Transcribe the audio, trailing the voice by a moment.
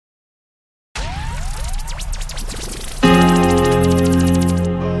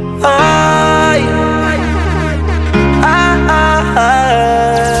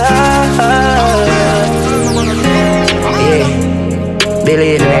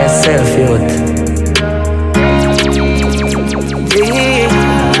yourself, youth.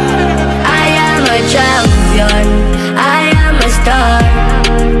 I am a champion, I am a star.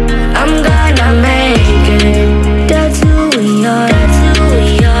 I'm gonna make it, that's who we are, that's who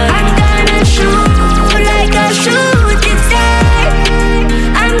we are. I'm gonna shoot like a shooting star.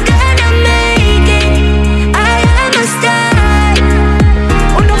 I'm gonna make it, I am a star.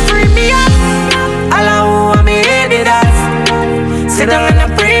 Wanna free me up, all I want me in it us. Sit down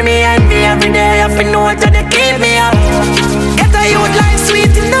and free me and me every day. I feel know that they keep me up. Get a youth like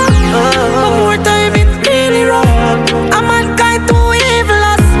sweet enough. One more time it really rough. I'm not kind to evil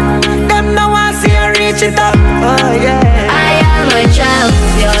us. Them now I see I reach it up. Oh yeah. I am a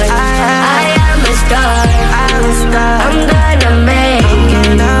champion, I am a star. I'm gonna make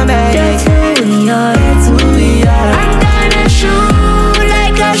it, that's who we are, that's who we are. I'm gonna shoot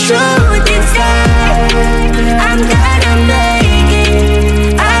like a shooting star. I'm gonna make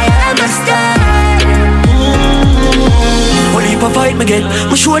it, I am a star. What heap of fight me get?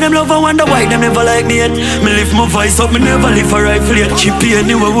 Me show them love, I wonder why them never like me yet. Me lift my voice up, me never live for rifle yet. She pay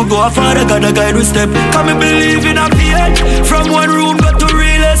anywhere we go, a father God a guide we step. Come me believe in a fate. From one room go to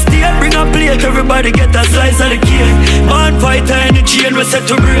real estate. Bring a plate, everybody get a slice of the cake. Man fighter in the chain, we set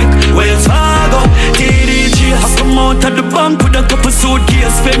to break. Wells Fargo, TDG. I come out of the bank with a couple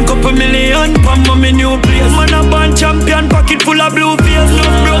suitcase. Spend couple million, pam on me new place. Man a band champion, pocket full of blue face. No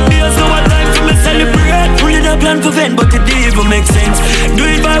broke days, no one time for me celebrate. Only the plan for vent, but it didn't even make sense. Do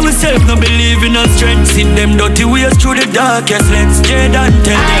it by ourselves, no believe in our strength. See them dirty ways through the darkest lens. Jaydon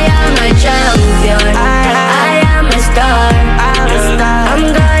tell them I am a champion, I am a star.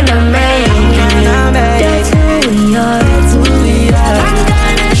 I'm gonna make it, that's who we are, that's who we are. I'm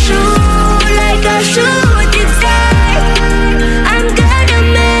gonna shoot like a shooting star. I'm gonna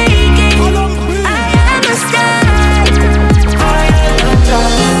make it, I am a star. I am a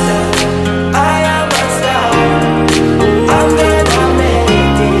champion, I am a star. I'm gonna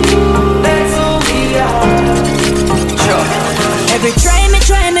make it, that's who we are. Every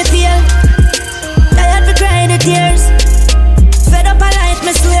try me feel. Tired for crying the tears. Fed up a life,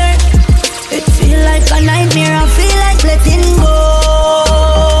 me swear. It feel like a nightmare, I feel like letting go.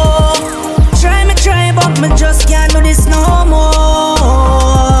 Try, but me just can't do this no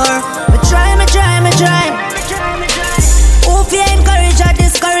more. Me try. Who feel encourage or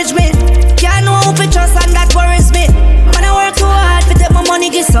discourage me? Can't know who fi trust and that worries me. Man, I work too hard to take my money.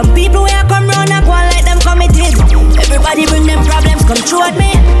 Give some people where I come round and go on like them committed. Everybody bring them problems, come through at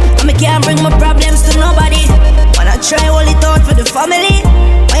me. And me can't bring my problems to nobody. When I try, hold it out for the family.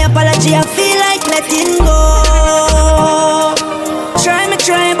 My apology, I feel like letting go.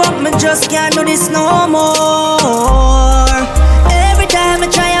 Try, but me just can't do this no more. Every time I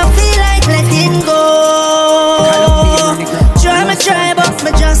try, I feel like letting go. Try, but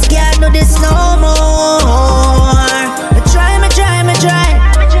me just can't do this no more. Try.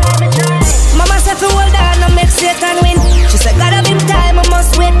 Mama said to hold on and make Satan win. She said gotta be time, I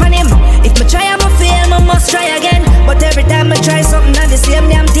must wait on him. If me try, I'ma fail, I must try again. But every time I try something, not the same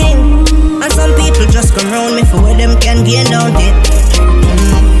damn thing. And some people just come round me for where them can gain down it.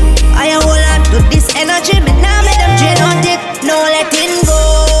 I hold on to this energy, but now make them drain on it. No letting go.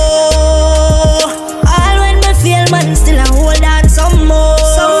 All when me feel, man, still I hold on some more.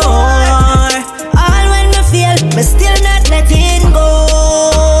 All when me feel, but still not letting go.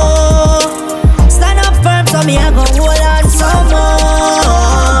 Stand up firm, so me I go hold on some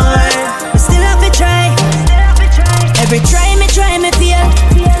more. Me still have to try. Every try me feel.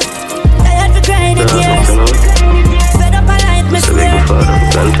 Tired for crying the tears. Fed up a life, me swear.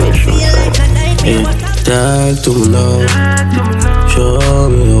 Feel like a nightmare. Talk to me now, show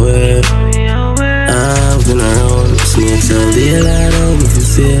me the way. I've been around snakes all day, I don't know if you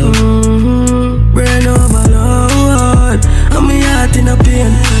feel. Burn over Lord, and my heart in a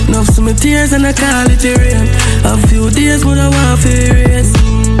pain. Enough to my tears and I call it a rain. A few days when I want to erase.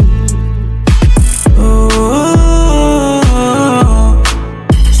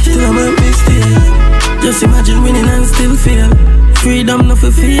 Still I make mistakes. Just imagine winning and still fail. Freedom not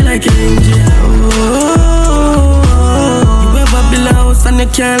to feel like an angel. You ever build a house and you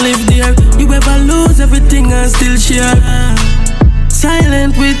can't live there. You ever lose everything and still share.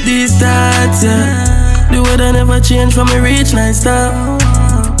 Silent with these thoughts, yeah. The weather never change from a rich night star.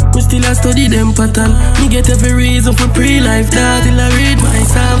 Me still a study them pattern. Me get every reason for pre-life that. Till I read my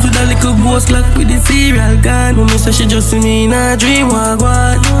psalms with a little ghost lock with the serial gun. Mommy say she just see me in a dream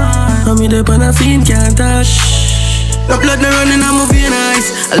wagwan. And me dep on a scene can't touch. The blood no running on my vein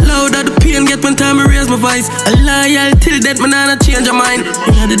eyes. Allow that the pain get when time I raise my voice. A loyal till death, man, I not change your mind.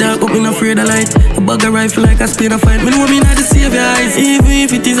 In the dark, up, me not afraid of light. A bag of rifle like a spin a fight. Me know me not the savior eyes. Even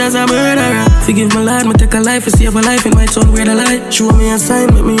if it is as a murderer. Forgive my lad, me take a life to save a life. It might sound weird a lie. Show me a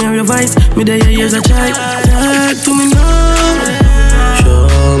sign, make me hear your voice. Me there your ears a try. Talk to me now. Show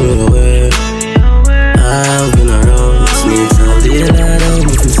me the way. I've been around. Snakes all day, lad, I'm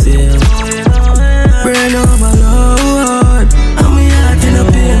with you sail. Burn over Lord. I'm me heart in a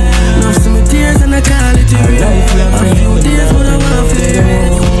pain. Love some tears and I call it a real. A few days when I wanna feel.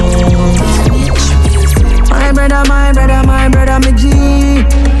 My brother, my G.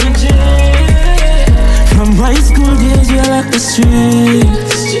 From high school days, we like the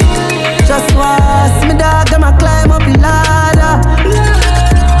streets. Just watch me dog, them a climb up the ladder.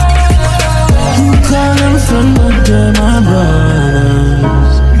 You call them son, but they're my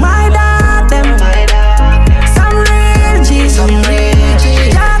brothers. My dog, them some real G's,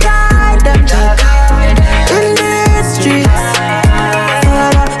 Jah guide them in the streets.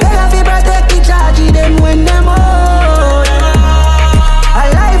 They have to protect the charge them when them old. A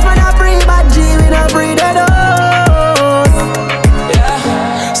life when I breathe, but G when I breathe it out.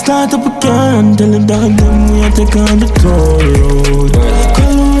 Start up again, tell them dog them we are take on the toll road.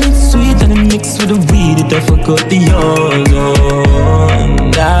 Color it's sweet and it mixed with the weed, it I forgot the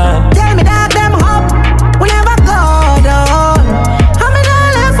ozone. Tell me dog them up, we never go down. How me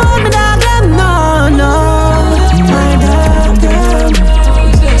not left out, me dog them no. My dog them,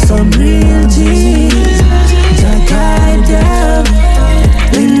 some real G's, Jah guide them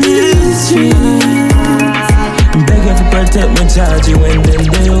in the streets. Beg you to protect my charge when them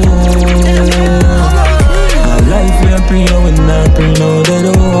do. Our life we are pre, we not pre, no they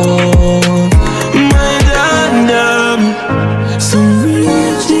don't. My dad them, some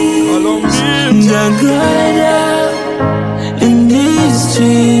real G's, Jah guide them in these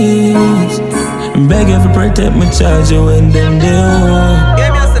streets. Beg you to protect my charge when them do.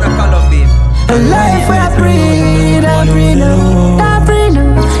 Give me a set of color beam. A life we are pre, not pre, no. Not pre, no,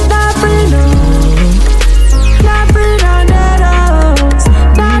 not pre, no. Not pre, no, no.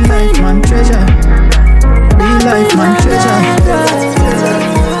 Not pre, no. Man treasure, real life man treasure.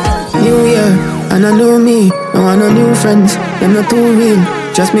 New year, and I know me, no I no new friends. Them not too real,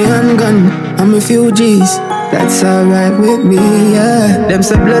 just me handgun and me few G's. That's alright with me, yeah. Them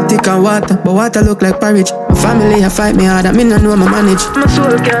say blood thick and water, but water look like porridge. My family I fight me hard, I mean I know I'ma manage. My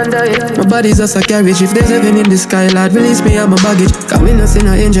soul can't die, my body's just a carriage. If there's heaven in the sky, Lord, release me out my baggage. Cause we no see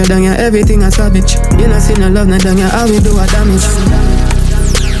no angel down here, everything a savage. You no see no love, no down here, how we do a damage.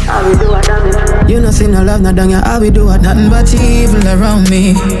 How we do a damage. You no see no love, no down here, how we do a nothing but evil around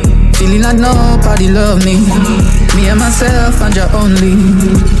me. Feeling like nobody love me. Me and myself and Jah only.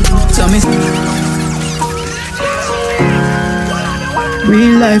 So me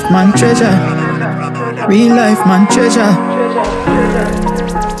real life man treasure. Real life man treasure.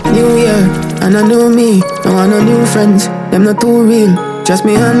 New year, and I know me, no I no new friends. Them not too real, just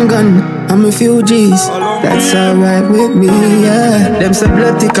me handgun and me few G's. That's alright with me, yeah. Them say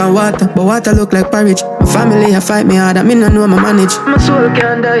blood thick and water, but water look like porridge. My family I fight me hard, I mean I know I'ma manage. My soul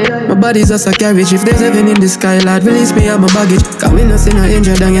can't die, my body's just a carriage. If there's heaven in the sky, Lord, release me out my baggage. Cause we no see no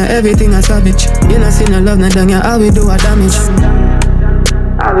angel down here, everything a savage. You no see no love, no down here, how we do a damage.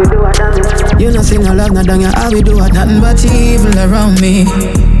 How we do a damage. You no see no love, no down here, how we do a nothing but evil around me.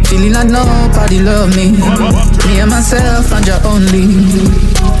 Feeling like nobody love me. Me and myself and Jah only.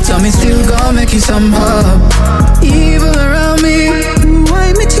 So me still gon' make you some up. Evil around me.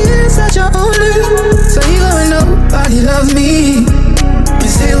 Why me tears at Jah only? So you gon' nobody love me. Me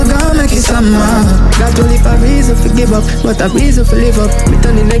still gon' make you some up. Got to leave a reason to give up, but a reason to live up. Me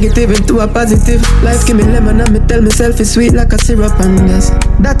turn the negative into a positive. Life give me lemon and me tell myself it's sweet like a syrup. And yes,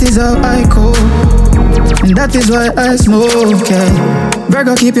 that is how I cope, and that is why I smoke, yeah.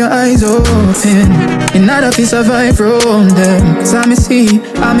 Virgo, keep your eyes open. In order to survive from them. So I see,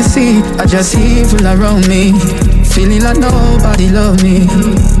 I just evil around me. Feeling like nobody love me.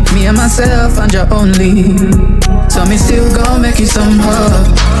 Me and myself and Jah only. So me still gon' make you some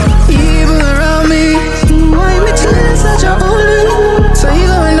hug. Evil around me. Why me tears at Jah only? So you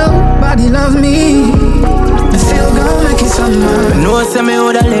gon' nobody love me. Me still gon' make you some hug. I know say me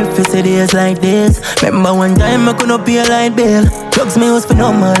woulda live for days like this. Remember one time I couldn't pay a light bill. Drugs me was for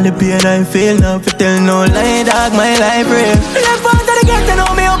normal, the pain I feel. Now if you tell no lie, dog, my life real. Left out of the gate, they know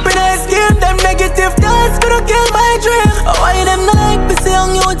me up in a scheme. Them negative thoughts gonna kill my dream. Why them not like me say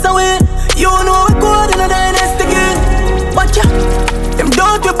young youths away? You know we go out in a dynasty game. Watch ya, them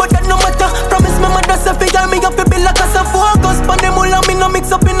don't we but that no matter. Promise me mother say figure me up, be like us a focus. Pan them all and me no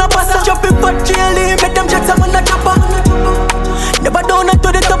mix up in a pasta. Chop it for chili, make them checks up on the chopper. Never down to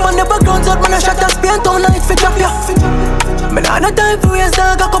the top and never grounds out. Man a shot and spin down night for chop ya. Me nah no time for waste,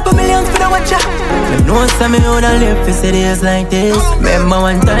 dog. A couple millions for the watcha. Me know some me woulda live for days like this. Remember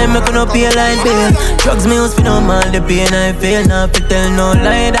one time I couldn't pay a light bill. Drugs me use for numb all the pain I feel. Not to tell no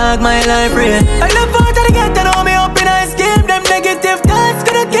lie, dog, my life real. I love out to get to know me up in ice game. Them negative thoughts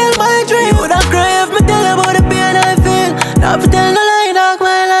gonna kill my dream. Woulda cry if me tell about the pain I feel. Not to tell no lie, dog,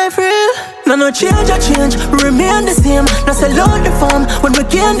 my life real. No change, I change, we remain the same. Now sell out the farm when we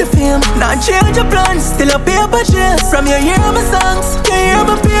gain the fame. Now change your plans, still a paper chase. From you hear my songs, you hear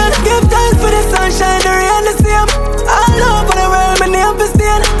my pain. Give thanks for the sunshine, the rain the same. All over the world, my name is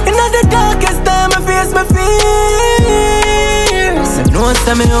staying. In the darkest time, I face my fears. I know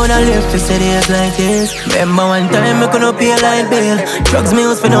some me woulda live for days like this. Remember one time I couldn't pay a light bill. Drugs me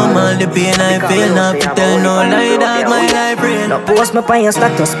use for numb all the pain I feel. Not to tell no lie, dog, my life real. No post me on your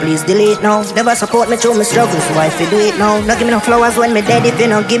status, please delete now. Never support me through my struggles, so if you do it now. No give me no flowers when me dead if you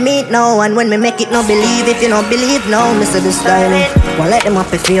don't give me it now. And when me make it, no believe if you don't believe now. Mr. the styling, won't let them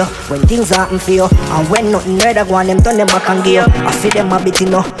happy feel when things happen for you. And when nothing red, I want them turn them back and gear. I feel them a bit, you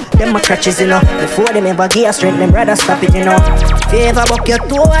know, them a crutches, you know. Before them ever gear strength, them rather stop it, you know. If you ever buck your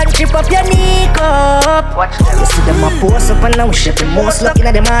toe and trip up your knee up, you see them a post up and now shipping. Most lucky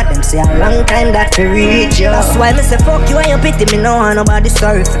na them at them say a long time that to reach you. That's why me say fuck you and you pity me, no and nobody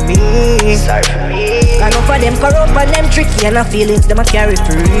sorry for me. Sorry for me. Cause enough of them corrupt and them tricky and the feelings them a carry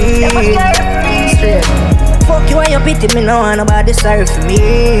free. Straight. Fuck you and you pity me, no and nobody sorry for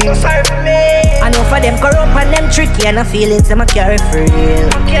me. So sorry for me. Enough of them corrupt and them tricky and the feelings them a carry free.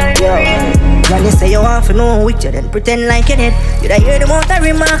 When you say you want to know which you then pretend like you did. You da hear the amount of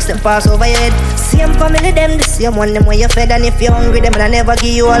remarks them pass over your head. Same family them, the same one them where you fed. And if you're hungry them, I never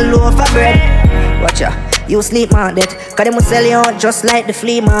give you a loaf of bread. Watch ya, you sleep on that. Cause them will sell you out just like the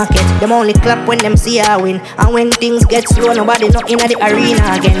flea market. Them only clap when them see ya win. And when things get slow, nobody not in the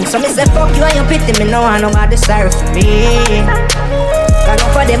arena again. So me say fuck you and you pity me now and nobody sorry for me. Cause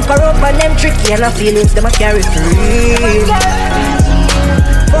enough of them corrupt and them tricky and the feelings them a carry free.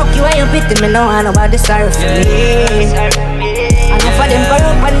 Fuck you and you pity me now and nobody sorry for me. Enough of them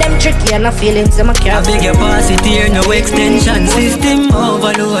corrupt and them tricky and the feelings them a carry. I beg your pass it here, no extension system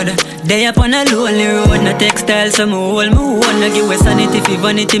overload. They up on a lonely road, no textile, so me hold me own. No give a sanity for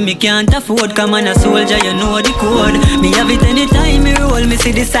vanity, me can't afford. Come on a soldier, you know the code. Me have it anytime me roll, me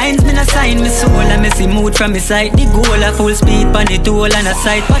see the signs, me no sign me soul. And me see mood from me sight, the goal. A full speed pan the toll and a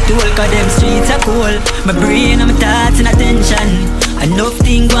side patrol. Cause them streets are cold. My brain and my thoughts and attention. Enough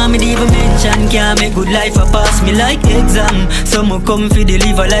things want me to even mention. Can't make good life a pass me like exam. So me come for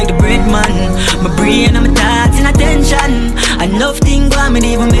deliver like the bread man. My brain and my thoughts and attention. Enough things want me to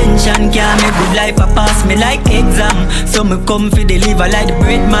even mention. Can't make good life a pass me like exam. So me come for deliver like the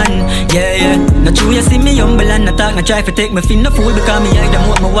bread man. Yeah. Not true you see me humble and not talk. Not try to take me fin no fool because me hide them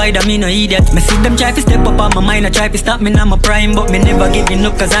what me wide and me no idiot. Me see them try to step up on my mind. I try to stop me now my prime. But me never giving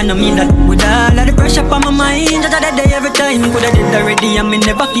up cause I know mean that. With all of the pressure on my mind, just that day every time. Coulda did already and me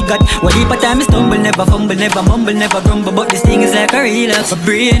never forgot. What heap of time me stumble, never fumble, never mumble, never grumble. But this thing is like a real life. My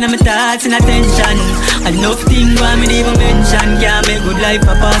brain and my thoughts and attention. Enough things want me to even mention. Can't make good life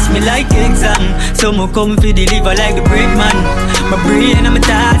a pass me like exam. So me come fi deliver like the bread man. My brain and my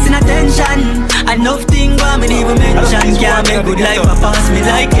thoughts and attention. Enough things want me to even mention. Can't make good life a pass me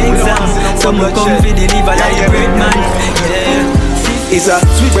like exam. So me come fi deliver like the bread man. Yeah. It's a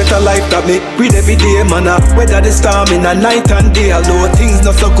sweet better life that me breathe every day, man. Whether the storm in a night and day, although things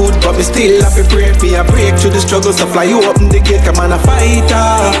not so good, but me still have to pray for a break through the struggles. So fly you open the gate, come on a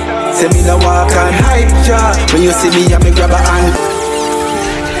fighter. Say me no walk and hype ya. When you see me, I me grab a hand.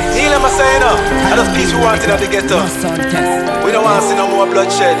 Neilm, I say no. I just peace we want in the ghetto. We don't want to see no more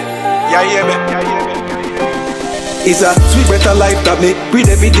bloodshed. Yeah, hear me? It's a sweet better life that me breathe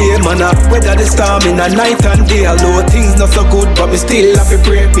every day, man. Whether the storm in a night and day, although things not so good, but me still have to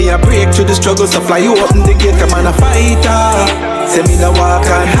pray for a break through the struggles. So fly you open the gate, come on a fighter. Say me no walk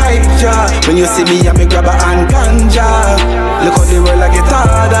and hype ya. When you see me, I me grab a hand ganja. Look how the world I get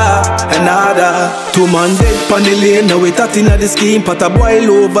harder and harder. 2 man dead pon the lane, now we tat inna the scheme. Pot a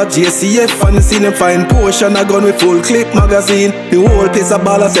boil over JCF and the scene. Them find Porsche a gun with full clip magazine. The whole place a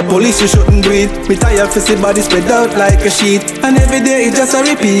ball, I say police you shouldn't breathe. Me tired for see body spread out like a sheet. And every day it just a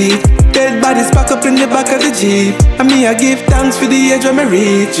repeat. Dead bodies pack up in the back of the Jeep. And me I give thanks for the age when me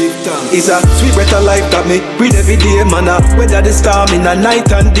reach. It's a sweet better life that me breathe every day, man. Whether the storm in a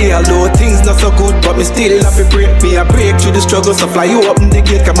night and day, although things not so good, but me still have to break me a break through the struggles. So fly you open the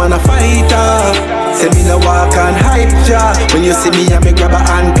gate, come on a fighter. Say me no walk and hype ya. When you see me, I me grab a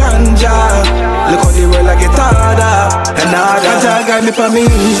hand ganja. Look how the world I get harder and harder. Ganja guide me for me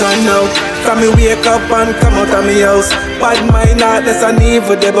ins and out. From me wake up and come out of me house. Bad mind not less an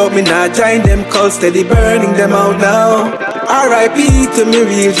evil day, but me not join them cause steady burning them out now. R.I.P. to me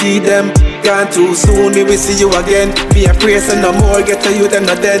real G them. Gone too soon, we will see you again. Me a pray so no more, get to you them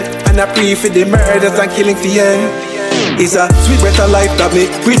not dead. And I pray for the murders and killing for you. It's a sweet better life that me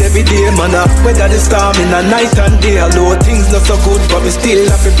breathe every day, man. Whether the storm in the night and day, although things not so good, but me still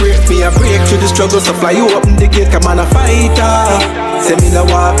have to break. Me a break through the struggles, so fly you open the gate, come on a fighter. Say me no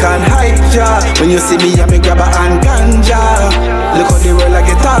walk and hide ya. When you see me, I me grab a and ganja. Look how the world I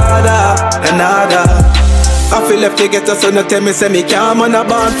get harder and harder. I feel left to get us, so no tell me, say me can't man a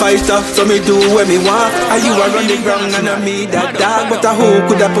born fighter. So me do what me want, and you are running ground and I me that dog. But who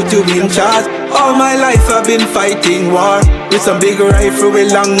could have put you in charge? All my life I've been fighting war with some big rifle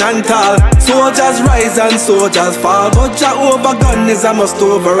with long and tall. Soldiers rise and soldiers fall, but Jah over gun is a must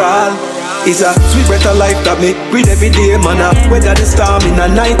overall. It's a sweet better life that me breathe every day, man. Whether the storm in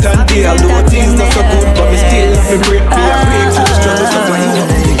the night and day, although things not so good, but me still have to break me a break to the struggles of my own.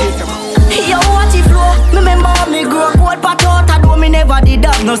 Yo, what if flow? Remember me grow up cold potato, though me never did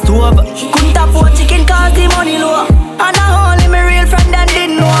have no stove. Couldn't afford chicken cause the money low. And I only my real friend and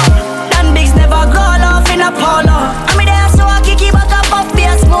didn't know. Dan Bigs never call off in a polo. I me there so I kick back up off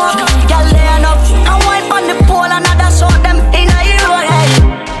beer smoke. Girl laying up and wipe on the pole and another shot them in a hero head.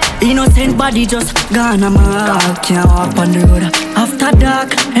 Innocent body just gone, I'm out. Can't walk on the road after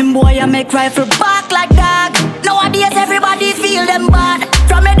dark. And boy I make rifle back like dog. Nowadays everybody feel them bad.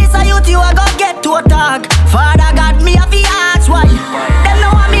 From me this a youth you a go get to a talk. Father God me a fi ask why. Them no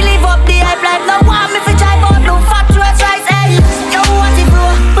want me live up the hype life. No want me fi try but no fat choice rice. Hey, yo what it bro?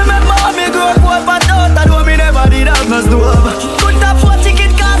 Remember me grow up cold potato, though me never did have no stove. Couldn't afford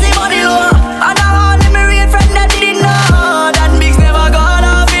chicken cause the money low. And I only my real friend that didn't know. Dan Bigs never got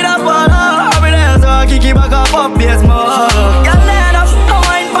off in a polo. I be there so I kick it back up yes more. Y'all let up, I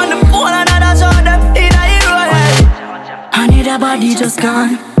wine from the pole and I show them in a hero head. I need a body just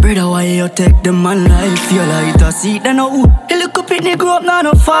gone. Brother, why you take the man life? You like to see then no who? You look up in the group, not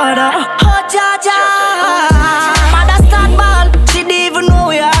no father. Oh, Jaja. Mother start ball. She didn't even know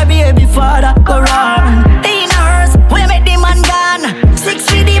we are baby father. Go run. In hers, we make the man gone. 6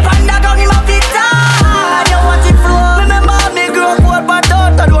 feet deep and that on him a fit on. You want it flow? Remember me grow up cold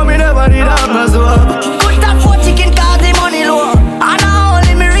potato, though me never did have no soap. Could that for chicken cause the money low. And I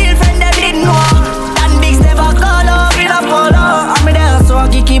only my real friend them didn't know. Dan Bigs never call off in a polo. I'm there so I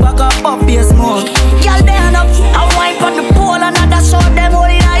kick it back up your smoke. Y'all there up, I wipe on the pole and I show them all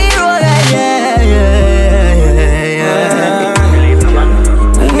in a hero. Yeah, yeah, yeah.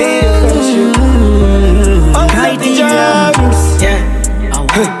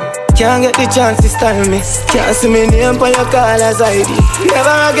 Can't get the chance to style me. Can't see me name on your call as ID.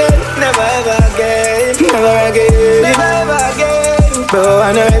 Never again, never ever again. Never again, never ever again. Bro,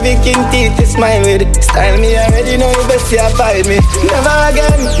 I know every king teeth to smile with. Style me already know you best you fight me. Never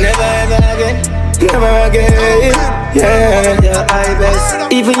again, never ever again. Never again, yeah, I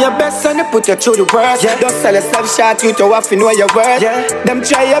best. Even your best son, you put you through the worst. Yeah. Don't sell yourself short, you to have to know your worth. Yeah. Them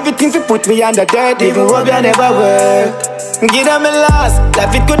try everything to put me under dirt. Even hope you never worked. Give them a loss, life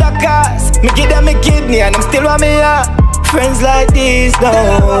it could have cost. Me give them a kidney and I'm still want me out. Friends like this,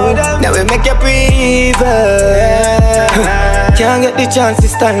 no. Now we make you breathe. Can't get the chance to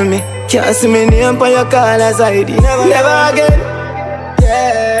style me. Can't see me name on your call as ID. Never again.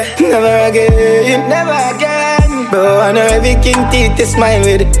 Never again, never again. Bro, I know every king teeth to smile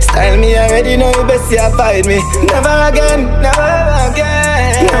with. Style me already know you best you fight me. Never again, never ever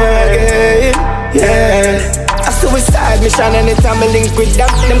again. Never again, yeah. A suicide mission anytime I link with them.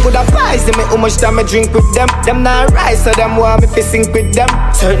 Them coulda poison me how much time I drink with them. Them not rise so them want me to sink with them.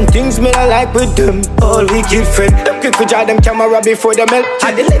 Certain things me I like with them. All wicked friend. Them quick to draw them camera before them hell.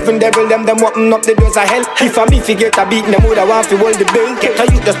 I the living devil them open up the doors of hell. If I me forget a beat them woulda want to hold the bill. Get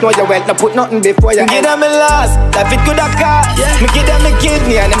you just know your wealth, no put nothing before you. Give them a loss, life it coulda cost. Me give them a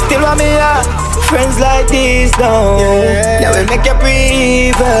kidney and them still want me out. Friends like this no. Now we make you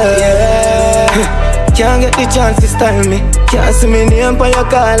breathe. Can't get the chance to style me. Can't see me name on your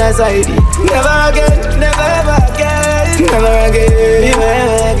call as ID. Never again, never ever again. Never again,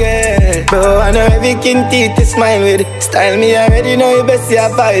 never again. Bro, I know every king teeth to smile with. Style me already know you best you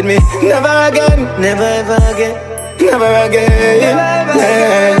fight me. Never again, never ever again. Never again, never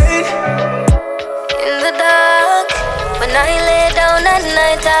again. In the dark, when I lay down at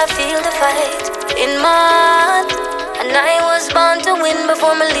night, I feel the fight in my heart. And I was born to win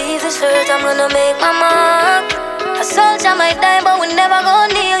before me leave this earth. I'm gonna make my mark. A soldier might die, but we never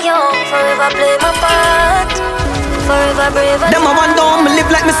gonna kneel young. Forever play my part. Forever brave. Them I want down, me live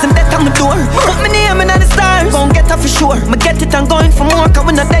like me some death on my door. Put me name in the stars, gon' get her for sure. Me get it and going for more, cause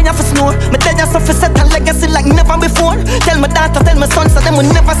we not die for snore. Me tell you so for set a legacy like never before. Tell my daughter, tell my son, so them will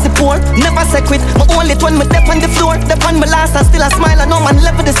never support. Never say quit, my only it when me death on the floor. Death on my last and still I smile and no man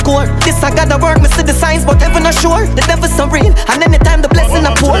level the score. This I got so real. And anytime the blessing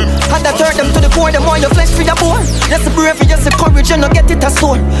I pour, had that hurt them to the core, them more your flesh for your bone. Just the bravery, just the courage, you no get it a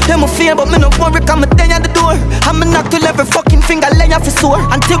sore. Them a fear, but me no worry, come a day at the door. I'm a knock till every fucking finger lay off his sore.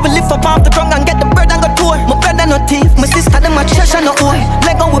 Until we lift up off the ground and get the bread and go tour. My brother no thief, my sister them a treasure no oil.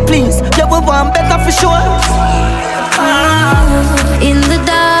 Let go with please, yeah we want better for sure. In the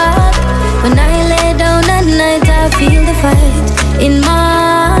dark, when I lay down at night, I feel the fight in my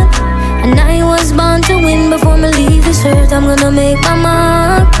heart. And I was born to win before me leave this earth. I'm gonna make my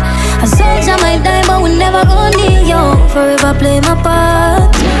mark. A soldier might die, but we never gonna need you. Forever play my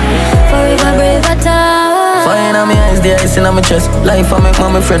part, forever brave attack. Fire in my eyes, the ice in my chest. Life I make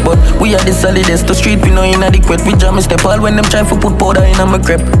mommy fret, but we are the solidest. The street we know inadequate. We jam a step all when them try to put powder in my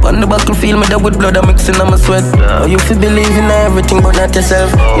crep. On the battlefield, me there with blood I mix in my sweat. Oh, you feel believe in everything but not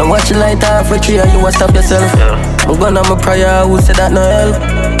yourself. Now watch your light off for 3 or you will stop yourself. I'm gonna my prayer, who said that no help.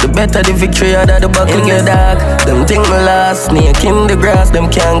 The better the victory, or the buckle in the dark. Them think me last, snake in the grass. Them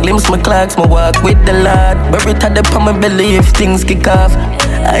can't glimpse my clocks, my walk with the Lord. Bury it at the palm, I believe things kick off.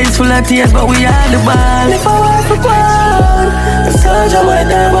 Eyes full of tears, but we are the ball. If I want for one, the soldier might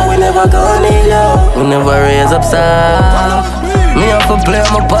die, but we never gonna need you. We never raise up soft. Me have to play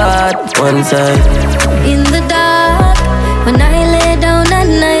my part, one side. In the dark, when I lay down at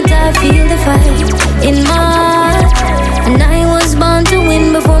night, I feel the fight in my heart. And I was born to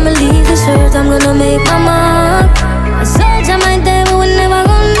win before me leave this earth. I'm gonna make my mark. A soldier might die, but we never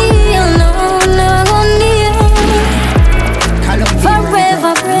gonna need you. No, never gonna need you.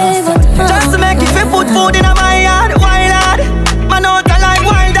 Forever brave. Just to make it fit put food in my yard. Wild lad, man out I like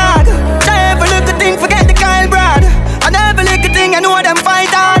wild dog. Try every little thing, forget the Kyle Brad. And every little thing, I know them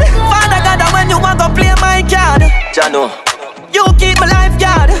fight hard. Father God, when you want to play my card, Jano, you keep my life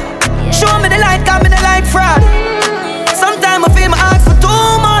guard. Show me the light, come me the light fraud. Sometimes I feel my ask for too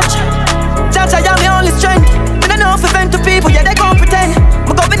much. Judge, I am my only strength. Me don't know if I vent to people, yeah they gon' pretend.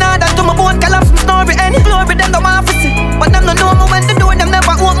 Me go be hard to my bone, collapse from snoring end. Glory them don't want to see, but them don't know me when they do it. Them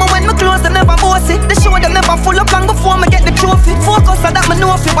never want me when me close, them never boss it. They show them never full up long before me get the trophy. Focus on that me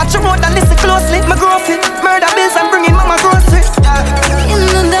know fi. Watch your road and listen closely. Me grow fit, murder bills and bringing mama groceries. In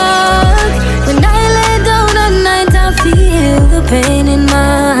the dark, when I lay down at night, I feel the pain in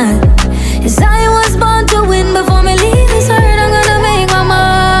my heart. Yes, I was born to win before me leave this earth. I'm gonna make my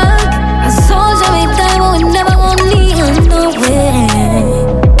mark. A soldier may die, but we never gonna need him. No way,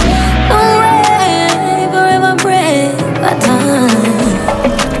 no way. Forever brave, but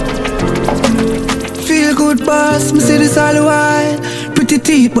Feel good boss, me see this all the while. Pretty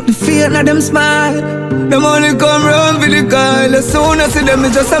teeth, but the fear not them smile. Them only come round for the call. As soon as I see them,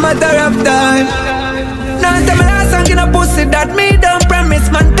 it's just a matter of time. Now tell me last song in a pussy that me don't promise.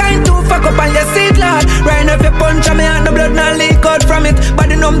 Mankind to fuck up on your seat, Lord. Right now if you punch on me and the blood not leak out from it.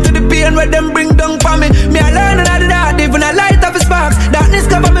 Body numb to the pain where them bring down for me. Me alone and all the dark, even a light of a sparks. Darkness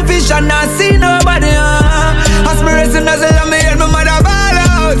cover me vision, not see nobody. Aspiration as I love me and my mother ball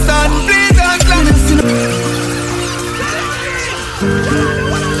out. Son, please don't stop.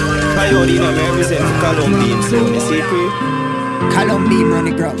 Coyote, you know me represent for Columbine, so you see Columbine run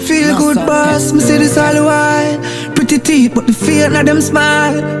the ground. Feel good boss, me see this all the while. Pretty teeth, but the fear not them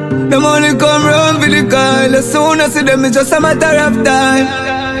smile. Them only come round for the call. As soon as I see them, it's just a matter of time.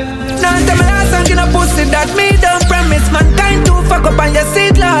 Now tell me last song in a pussy that me don't promise. Mankind to fuck up on your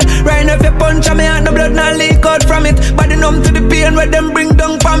seat, Lord. Right now if you punch on me and the blood not leak out from it. Body numb to the pain where them bring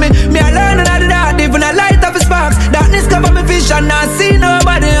down for me. Me alone and all the dark, even a light of a sparks. Darkness cover me vision, not see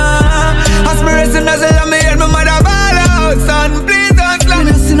nobody. Aspiration as I love me and my mother ball out. Son, please don't slap. Me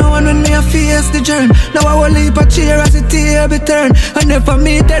not see no one when me a face the journey. Now I will leap a chair as the table turn. And never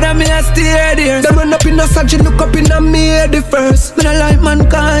meet that and me a stay there. Them run up in a sack, look up in a me the first. Me not like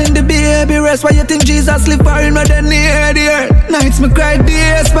mankind, the baby rest. Why you think Jesus live far in than near the earth? Nights me cry,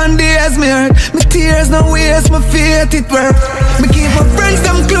 days, span days me hurt. Me tears no waste, my faith it work. Me keep my friends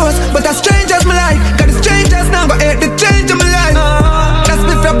them close, but the strangers me like. Cause the strangers now go hate the change of my life. That's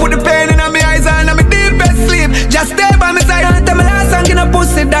if I put the pain in my eyes and I'm deepest sleep. Just stay by my side. Don't tell me last song in a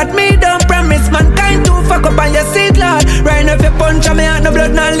pussy that me don't promise. Mankind to fuck up on your seat, Lord. Right now if you punch on me and the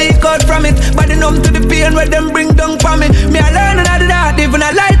blood not leak out from it. Body numb to the pain where them bring down for me. Me alone and all the dark, even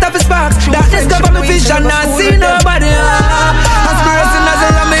a light of a sparks. Darkness cover me vision, not see nobody. Aspiration as I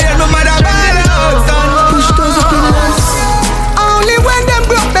love me and my mother ball out. Son, push those opinions. Only when them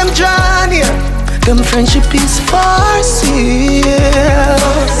broke them drown here. Them friendship is for serious.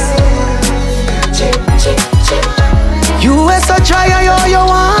 You are so dry, all you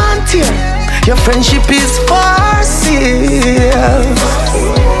want here. Your friendship is for serious.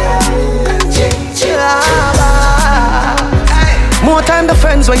 More time the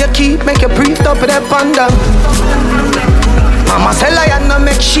friends where you keep, make you breathe up with that panda. Mama say lion no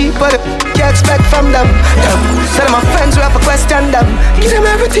make sheep, but you expect from them. Tell my friends we have to question them. Give them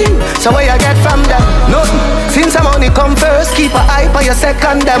everything, so what you get from them? Nothing. Since I'm only come first, keep an eye for your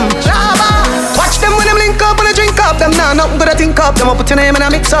second them. Watch them when them link up, when they drink up. Them nah, nothing good to think up. Them I put your name and I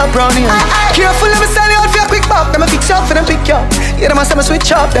mix up round here. Careful, let me sell you out for a quick buck. Them I fix you up for them pick you up. Yeah, them I say me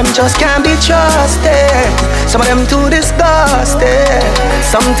switch up. Them just can't be trusted. Some of them too disgusted.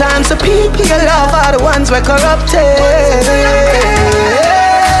 Sometimes the people you love are the ones we're corrupted.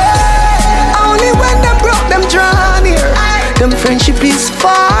 Only when them broke them drawn here. Them friendship is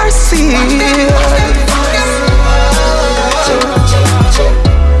far sealed.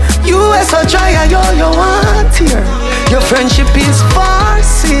 You are so dry and all you want here. Your friendship is far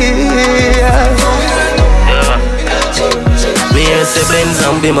sealed. Me and say Benz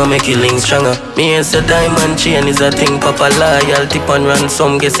and Bima make you link stronger. Me and say diamond chain is a thing. Papa loyalty pan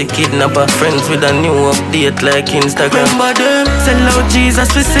ransom, guess a kidnapper. Friends with a new update like Instagram. Remember them, sell out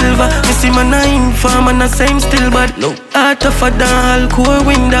Jesus for silver. Me see my nine farm and the same still bad. No, heart of a down core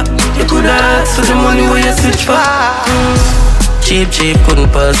window. You could ask for the money where you switch for. Cheap,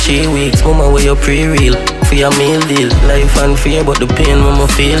 couldn't pass 3 weeks. Mama, where you pre-real for your meal deal. Life and fear, but the pain mama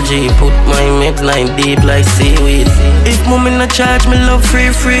feel G. Put my meds line deep like seaweed. If mommy not charge me love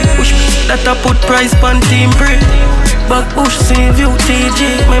free. Push that I put price pan team pre. Back push save you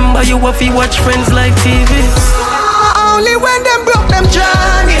TG. Remember you have to watch friends like TV. Only when them broke them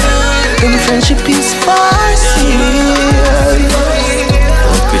journey. Them friendship is far sealed.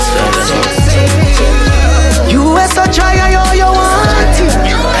 You are so dry and all you want here.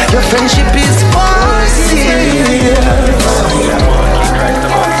 Your friendship is far sealed.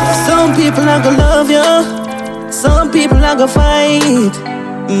 Some people are gonna love you, some people are gonna fight,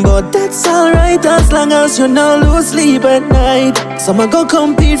 but that's alright as long as you not lose sleep at night. Some are gonna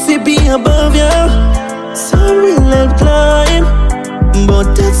compete for being above you, some will help climb,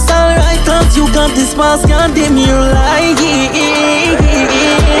 but that's alright cause you got this mask can't dim your light.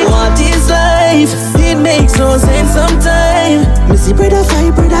 What is life? It makes no sense sometimes. Missy brother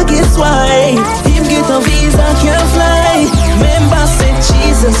fight, brother guess why? Him get a visa, can't fly. Member said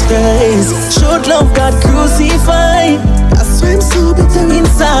Jesus Christ showed love got crucified. That's why I'm so bitter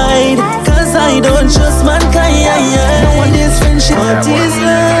inside, cause I don't trust mankind. No one is friendship. What is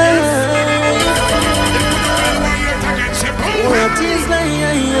life? What is life?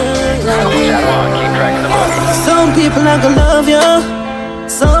 Some people are gonna love you,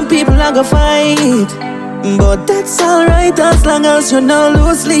 some people are gonna fight, but that's alright as long as you not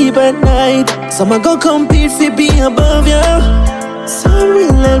lose sleep at night. Some are gonna compete for being above you, some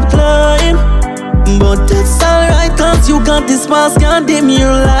will help climb, but that's alright cause you got this mask can't dim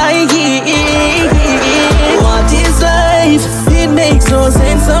your light. What is life? It makes no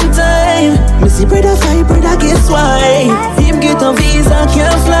sense sometimes. Missy brother fight, brother guess why? Him get a visa,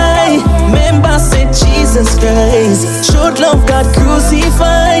 can't fly. Member said Jesus Christ showed love got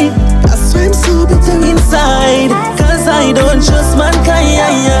crucified. That's why I'm so bitter inside, cause I don't trust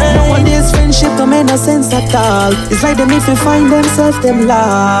mankind. No one is friendship don't make no sense at all. It's like them if you find themselves them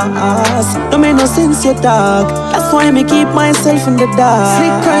lost. Don't make no sense you talk. That's why me keep myself in the dark.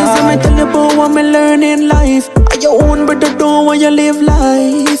 Slick cries and I tell you about what me learn in life. Your own brother don't want you live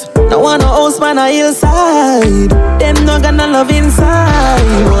life. No one a house man a hillside. Them not gonna love inside.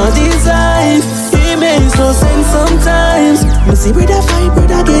 What is life? It makes no sense sometimes. Me see brother fight,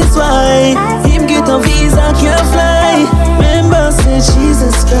 brother guess why? Him get a visa, can't fly. Member said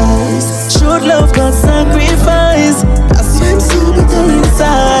Jesus Christ showed love got sacrifice. That's why I'm so bitter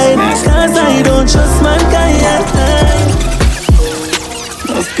inside, cause I don't trust mankind.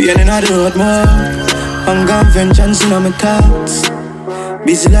 Enough pain in the road, man. Anger and vengeance in my thoughts.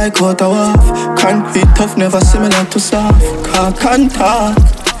 Busy like hot off. Concrete tough, never similar to soft. Can't talk.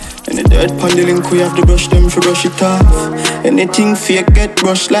 Any dirt pon the link, we have to brush them for brush it off. Anything fake get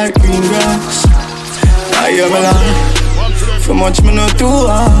brushed like green grass. I am alive. For much me not to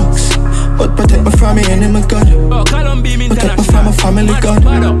ask, but protect me from me enemy God. Protect me from my family God.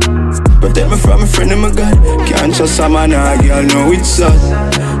 Protect me from my friend and my God. Can't trust a man or a girl, know it's sad.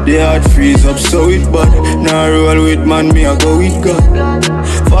 The heart freeze up so it bad. Now roll with man, me I go with God.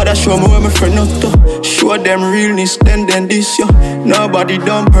 Father show me where my friend not to. Show them realness, then this yo. Nobody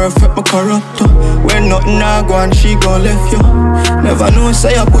done perfect, my corrupt to. When nothing I go and she gon' left yo. Never know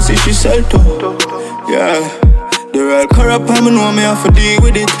say a pussy she sell to. Yeah, the real corrupt I know me have to deal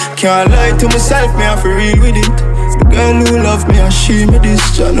with it. Can't lie to myself, me have to real with it. The girl who love me and she me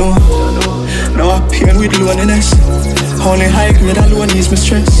this, ya know. Now I pain with loneliness. Only high grade alone is my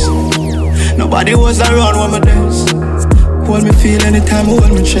stress. Nobody was around when my days. Hold me feel anytime I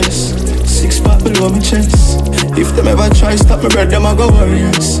hold my chest. 6 pack below my chest. If them ever try stop me, bread, them a go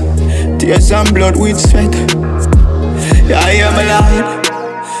warriors. Tears and blood with sweat. Yeah, I am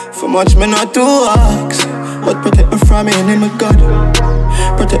alive. For much me not to ask, but protect me from me enemy God.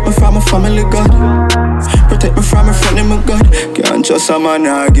 Protect me from my family God. Protect me from my friend in my God. Can't trust a man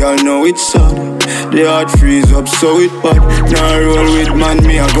or a girl, know it's sad. The heart freeze up so it bad. Now roll with man,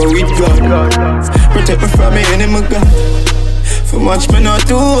 me I go with God. Protect me from me enemy God. For much me not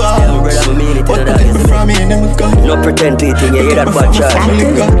too hard, but protect me from me enemy God. No pretend to eating, you hear that bad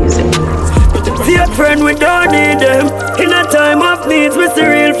charge. Fake friend, we don't need them. In a time of needs, we see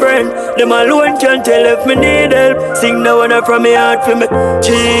real friend. Them alone can tell if me need help. Sing the one from me heart for me.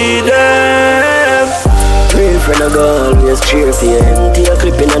 Cheat them. Real friend, I go always cheer for you. Empty a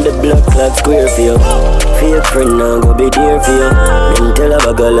clipping on the blood clot square for you. Fake friend, I go be dear for you. Then tell a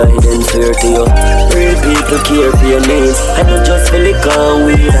bag of lie, then swear to you. Real people care for your needs. I don't just feel it can't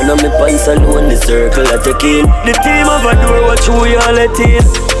weed. I know me points alone, the circle I take in. The team of a door, watch who you all let in.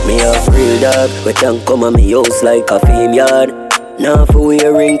 Me a real dog, we can come on me house like a fame yard. Now for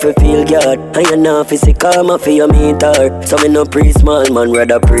wear ring for feel God. I ain't not for sick karma for your meter. So me no pre small man,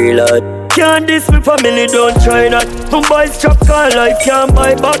 rather pre lord. Can't diss me family, don't try that. Some boys chop call life, can't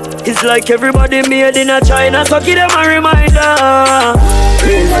buy back. It's like everybody made in a China, so give them a reminder.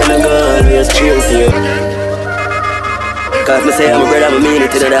 Real friend, I go always cheer for you. Cause me say I'm a brother, I mean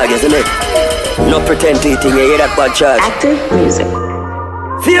it to the dog, isn't it? No pretend to eating, you hear that bad charge. Active music.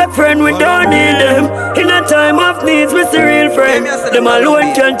 Fake friend, we don't need them. In a time of needs, we see real friend. Them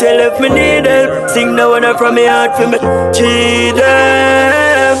alone can tell if me need help. Sing the one from me heart for me. Cheat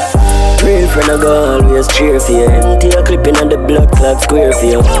them. Real friend, I go always cheer for you. Empty a clipping on the blood clot square for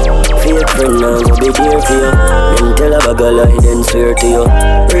you. Fake friend, I go be dear for you. Then tell a bag of lie, then swear to you.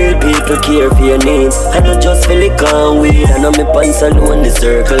 Real people care for your needs. I don't just feel it can't weed. I know me pants alone, the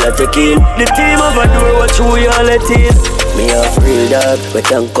circle I take in. The team of a door, watch who you all let in. Me a real dog, we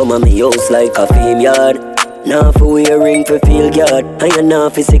can come on me house like a fame yard. Now for wear ring for feel God. I ain't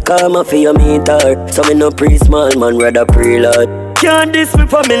not for sick karma for your meter. So me no pre small man, rather pre lord. Can't diss me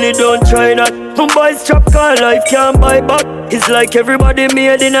family, don't try that. Some boys chop call life, can't buy back. It's like everybody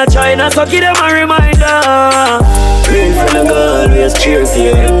made in a China, so give them a reminder. Real friend, I go always cheer for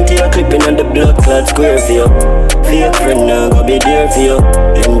you. Empty a clipping on the blood clot square for you. Fake friend, I go be there for you.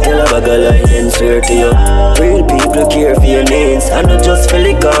 Then tell a bag of lie, then swear to you. Real people care for your needs. I not just feel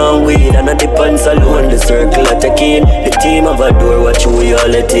it can't weed. I not the pants alone, the circle I take in. The team of a door, watch who you all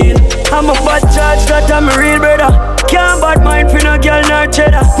let in. I'm a bad charge, that I'm a real brother. Can't bad mind for no girl nor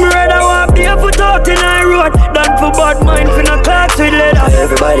cheddar. Me rather walk barefoot out in the road than for bad mind for no clocks with leather.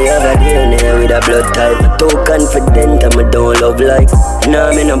 Everybody have a DNA with a blood type. Too confident and me don't love likes.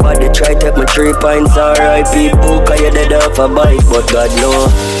 Nah, me nobody try take my 3 pints. R.I.P. book, I you dead off a bike, but God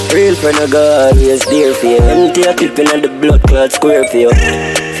know. Real friend I go always dear for you. Empty a clipping on the blood clot square for you.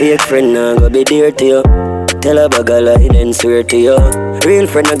 Fake friend I go be dear to you. Tell a bag of lie, then swear to you. Real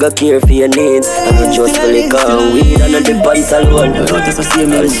friend, I got care for your needs. I don't just feel like a weed. I know the pants alone. I'll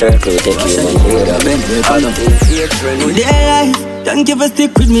circle, take you and hear that. Good day life, thank you for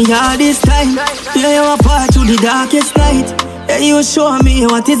stick with me all this time. Yeah, you a part to the darkest night. Yeah, you show me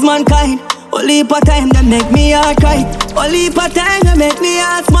what is mankind. Only for time that make me heart cry. Only for time that make me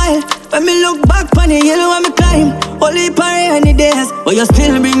heart smile. When me look back on the hill when me climb. Only for rainy days, but you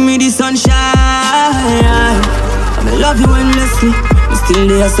still bring me the sunshine. I love you endlessly. You still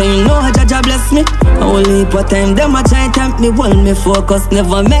there, so you know Jaja bless me. Only for time them a try tempt me. Hold me focus,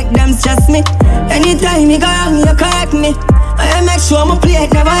 never make them stress me. Anytime you go wrong, you correct me. I make sure my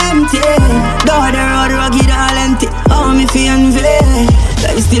plate never empty. Though the road rugged all empty, oh me feel unveiled.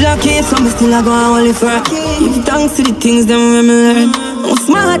 Life still a key, so me still a go and only for. Give thanks to the things them when me learn. I'm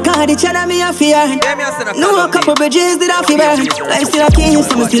smart, cause the cheddar me a fear. No a couple bridges did I feel burn. Life still a key,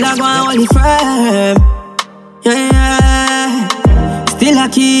 so me still a go and only for. Yeah, still a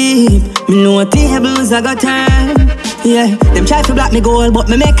keep. Me know tables I got turn. Yeah, them try to block me goal, but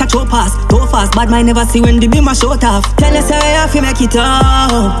me make a throw pass. Too fast, bad mind never see when the beam a short off. Tell us how you have to make it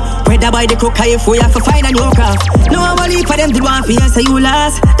up. Whether by the crook or if we have to find a new craft. No one will leave for them to want for you, so you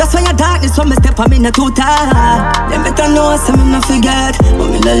last. That's why your darkness when me step on me not too tight. Them better know so me not forget, but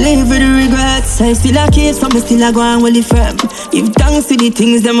me not live with the regrets. I still a keep, so me still a go and really firm. Give thanks to the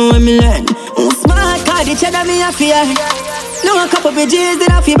things them when me learn. Smart, cause the cheddar me a fear. No a couple bridges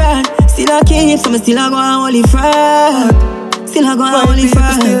that I feel burn. Still a keep, so me still a go and only friend. Still a go and only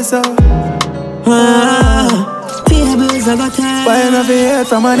friend. Tables I got time. Why you never hear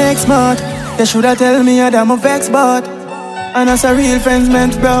from my next month? They shoulda tell me that I'm a vex bot. And that's a real friends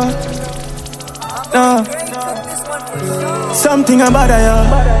meant bro. No. Something about ya.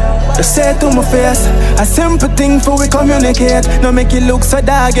 Just say to my face, a simple thing for we communicate. No make it look so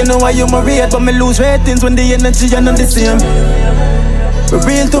dark, you know why you my rate. But me lose ratings when the energy are not the same. Be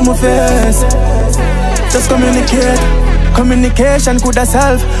real to my face, just communicate. Communication could have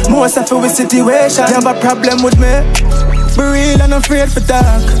solved most of our situation. You have a problem with me? Be real and afraid for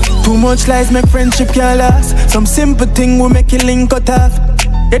talk. Too much lies make friendship can't last. Some simple thing will make you link cut off.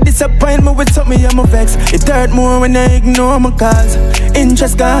 You disappoint me with something I'm a vex. It hurt more when I ignore my calls.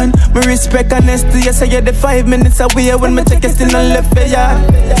 Interest gone, me respect honesty. You say you're the 5 minutes away when me check you still not left for ya.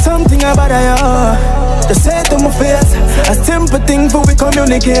 Something about you, just say it to my face. A simple thing for we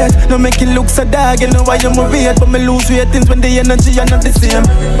communicate. No make it look so dark, you know why you my rate. But me lose ratings when the energy are not the same.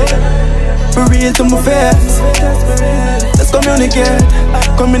 Be real to my face, let's communicate.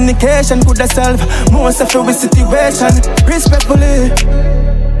 Communication could have solved most of our situation. Respectfully,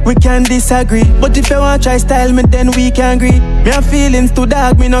 we can disagree, but if you want try style me, then we can agree. Me have feelings too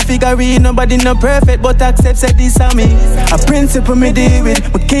dark, me no figure it. Nobody no perfect, but accept say this on me. A principle me deal with,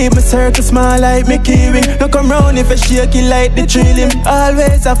 me keep my circle small like me keyring. No come round if I shake it like the drilling.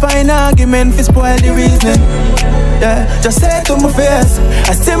 Always I find argument for spoil the reasoning. Yeah, just say it to my face.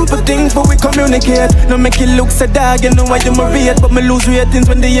 A simple thing for we communicate. No make it look so dark, you know why you my rate. But me lose ratings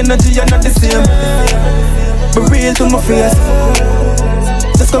when the energy are not the same. Be real to my face,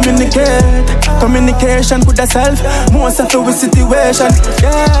 just communicate. Communication could have solved most of our situation.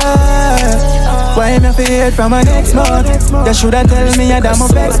 Yeah. Why am I feared from an ex-mod? You shoulda tell me that I'm a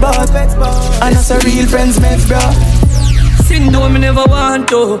vex bot. And that's a real friends mates, bro. Sin though me never want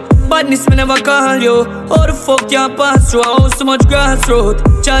to. Badness me never call you. How the fuck you pass through a house so much grassroots?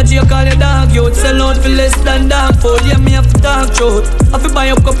 Charge you call your dog youth. Sell out for less than dog food. Yeah, me have to talk truth. I fi buy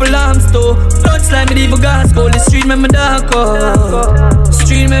up couple lamps too. Don't slime me leave a gas go. The street make me dark up.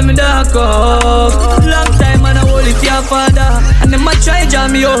 Street make me dark up. Long time and I hold it your father. And them a try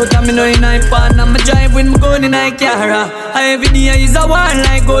jam me out. And me know in I pan. And me drive when me gun in I car. Every day is a war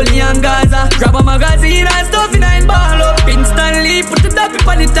like Goli and Gaza. Grab a magazine and stuff in I ball up. Instantly put the top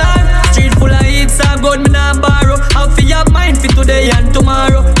on the time. Street full of hits and God me nah borrow. How fi have mine for today and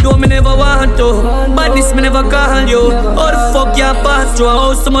tomorrow. Though me never want to, badness me never call you. How the fuck you pass through a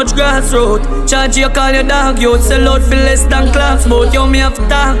house so much grassroots? Charge you call your dog youth. Sell out for less than class boat. Yo me have to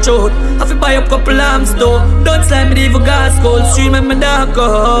talk truth. I fi buy up couple lamps though. Don't slime me leave a gas cold. Street make me dark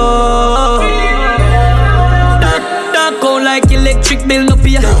up. Out like electric bill no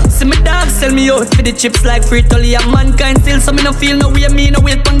pay. See me dog sell me out for the chips like Frito-Lay. And mankind still so me no feel no way. Me no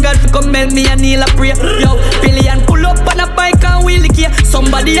wait pon God fi come melt me and Neilm pray. Yo, Billion pull up on a bike and wheel the gear.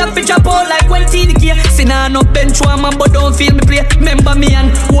 Somebody have to drop out like when TDK. See now no bench one man but don't feel me play. Remember me and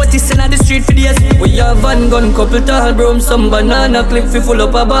what is in the street for days. We have van gun couple tall broom. Some banana clip fi full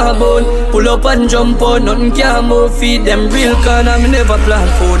up a backbone. Pull up and jump on, nothing can move. Feed them real corner, me never plan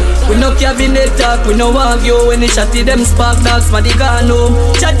food. We no cabinet talk, we no argue. When they shotty them spark dogs, man they gone home.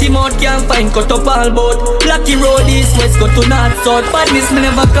 Chatty mouth can't find, cut up all boat. Lucky road east, west, go to north, south. Badness me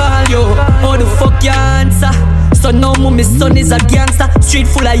never call you. How the fuck you answer? So now my son is a gangster. Street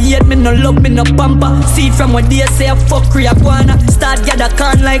full of hate, me no love, me no pamper. See from what they say, I fuck Quada. Start gather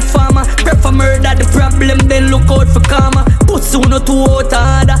corn like farmer. Prep for murder, the problem, then look out for karma. Put sooner to out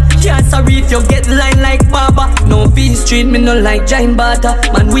harder. Can't sorry if you get line like Baba. No bean street, me no like giant butter.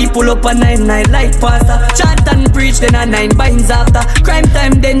 Man, we pull up a 9-9 like pasta. Chant and preach, then a 9 binds after. Crime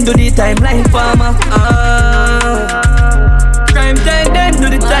time, then do the time like farmer. Crime time, then do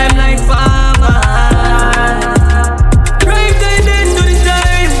the time like farmer.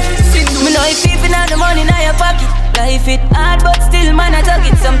 The money in your pocket. Life it hard but still man I talk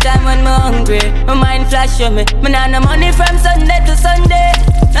it. Sometime when me hungry, my mind flash on me. Me nah no money from Sunday to Sunday.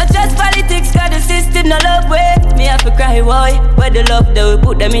 Not just politics, cause the system no love way. Me have to cry boy, where the love though. We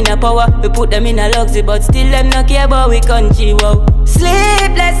put them in a power, we put them in a luxury. But still them no care about we country, wow.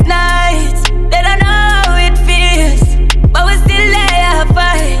 Sleepless nights, they don't know how it feels. But we still there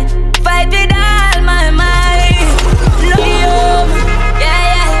fight, fight with all my might. Love you, yeah,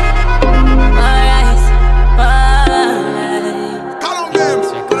 yeah.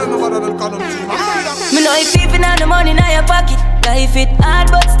 Me know if even have the money in your pocket. Life it hard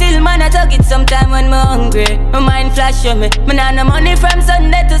but still man I talk it. Sometime when me hungry, my mind flash on me. Me nah no money from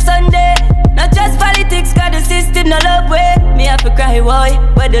Sunday to Sunday. Not just politics, cause the system no love way. Me have to cry boy,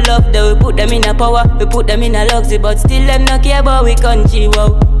 where the love though. We put them in a power, we put them in a luxury. But still them no care about we country,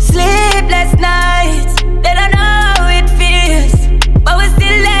 wow. Sleepless nights, they don't know how it feels. But we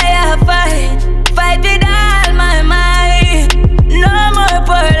still there fight, fight with all my might. No more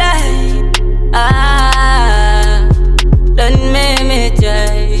poor life. Don't make me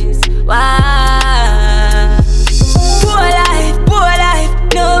choice. Why? Poor life,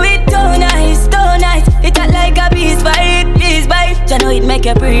 no it it make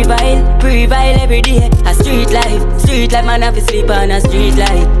you pre-vile every day. A street life, man have to sleep on a street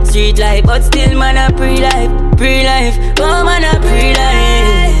life, but still man a pre-life, oh man a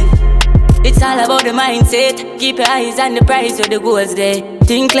pre-life. It's all about the mindset. Keep your eyes on the prize or the goals there.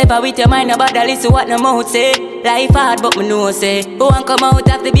 Think clever with your mind about the listen what the mouth say. Life hard but me know say who won't come out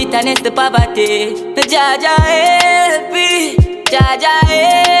of the bitterness, the poverty. Jaja help me, Jaja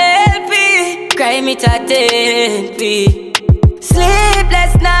help me. Cry me to therapy.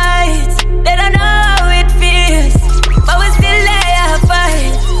 Sleepless nights, they don't know how it feels, but we still there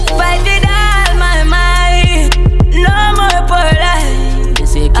fight with all my might. No more poor life.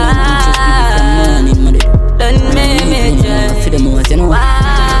 You can't teach us people from morning, mother. Don't make me try. For the most, you know.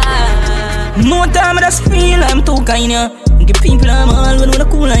 More time I just feel I'm too kind, yeah. Give people I'm all when I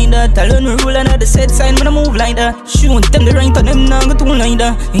cool like that. I learn the rule and the set sign when I move like that. Shoot them the right on them now go too like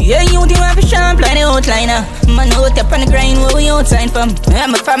that. Yeah, you think I have a sharp like the outliner. Man out up on the grind where we outside from.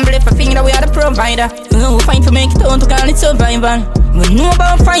 I'm a family for finger that we are the provider. We fight to make it on to call it survival. We know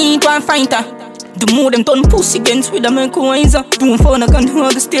about fight, one fighter. The more them turn pussy against with them make wiser. Doing fun I can't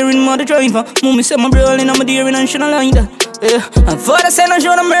hold the steering mother driver. Mommy said my brawling I'm a deering and shit like that. Yeah, and father said I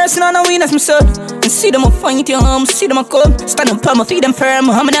show them mercy and I win as my son. And see them a fight your arm, see them a come. Stand up on my feet them firm,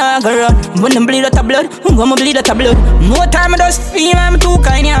 I'm not gonna run. When them bleed out of blood, I'ma bleed out of blood. More time I just feel I'm too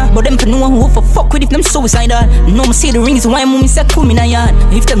kind, yeah. But them for no one who for fuck with if them suicidal. No me see the reason why mommy said come in a yard.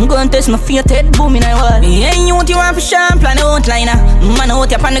 If them go and test my feet head boom in a wall. Yeah, you want for sharp plan outliner. Man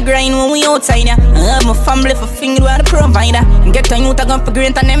out up on the grind when we outside, yeah. I have my family for finger where the provider. Get on you to go for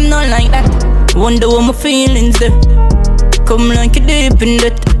grant and them not like that. Wonder what my feelings there. Come like you deep in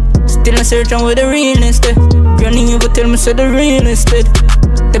that. Still I searching where the realness there. Granny you go tell me so the realness dead.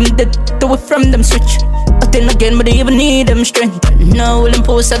 Them dead to it from them switch. But then again but they even need them strength. Now will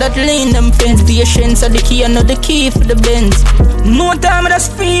impose that lean them friends. Patience are the key and not the key for the bends. No time I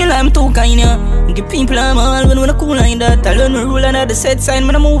just feel I'm too kind, yeah. Give people I'm all when I cool like that. I learn the rule and the set sign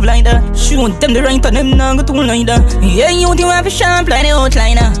when I move like that. Shoot them the right on them now go too like that. Yeah, you think I have a sharp like the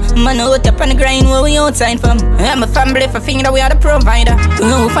outliner. Man out up on the grind where we outside from. I'm a family for finger that we are the provider.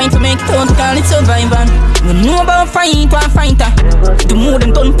 We fight to make it on to call it survival. We know about fight, one fighter. The more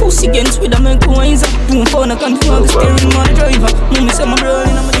them turn pussy against with them make wiser. Doing fun I can't hold the steering mother driver. Mommy said my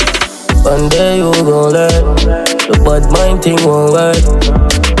brawling I'm a one day you gon' learn. The bad mind thing won't work.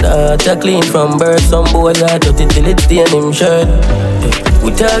 Not a clean from birth. Some boy got dirty till it stain him shirt.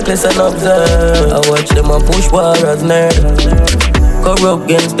 We Tracklist and observe. I watch them a push war as nerd. Corrupt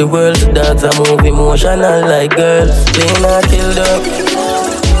against the world. The dogs are move emotional like girls. Clean or killed up.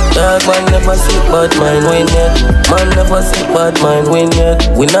 Dog man never sick but mine win yet. Man never sick but mine win yet.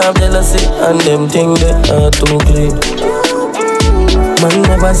 We not have jealousy and them thing they are too clean. Man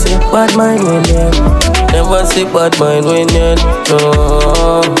never sick but mine win yet. Never sick but mine win yet.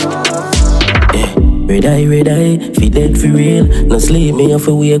 No. Yeah. Red eye, fi dead for real. No sleep, me off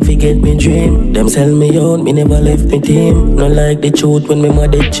a wake, fi get me dream. Them sell me out, me never left me team. No like the truth when me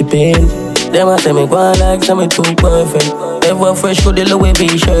mad dead chip in. Them a say me go like say me too perfect. Ever fresh for the Louis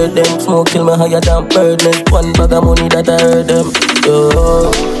V shirt. Them smoke till me higher than birdness. One bag of money that I heard them.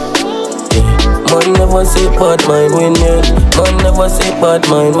 Yo. Man never say bad mind win yet. Man never say bad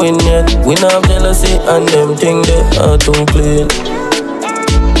mind win yet. We not have jealousy and them thing they are too clean.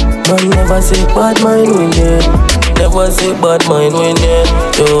 Man never say bad mind win yet. Never say bad mind win yet.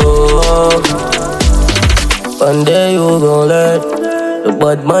 Yo. One day you gon' learn. The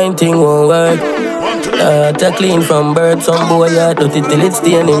bad mind thing won't work. A clean from birth. Some boy a dirty till it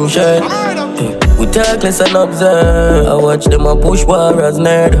stain him shirt. We Tracklist and observe. I watch them a push war as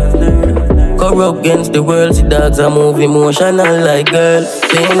nerd. Corrupt against the world. See dogs a move emotional like girls.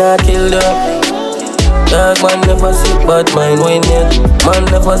 Clean or killed up. Dog man never sick but mine win yet. Man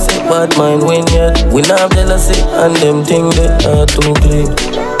never sick but mine win yet. We not have jealousy and them thing they are too clean.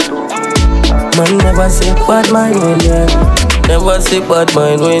 Man never sick but mine win yet. Never sick but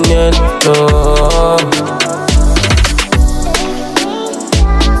mine win yet. No.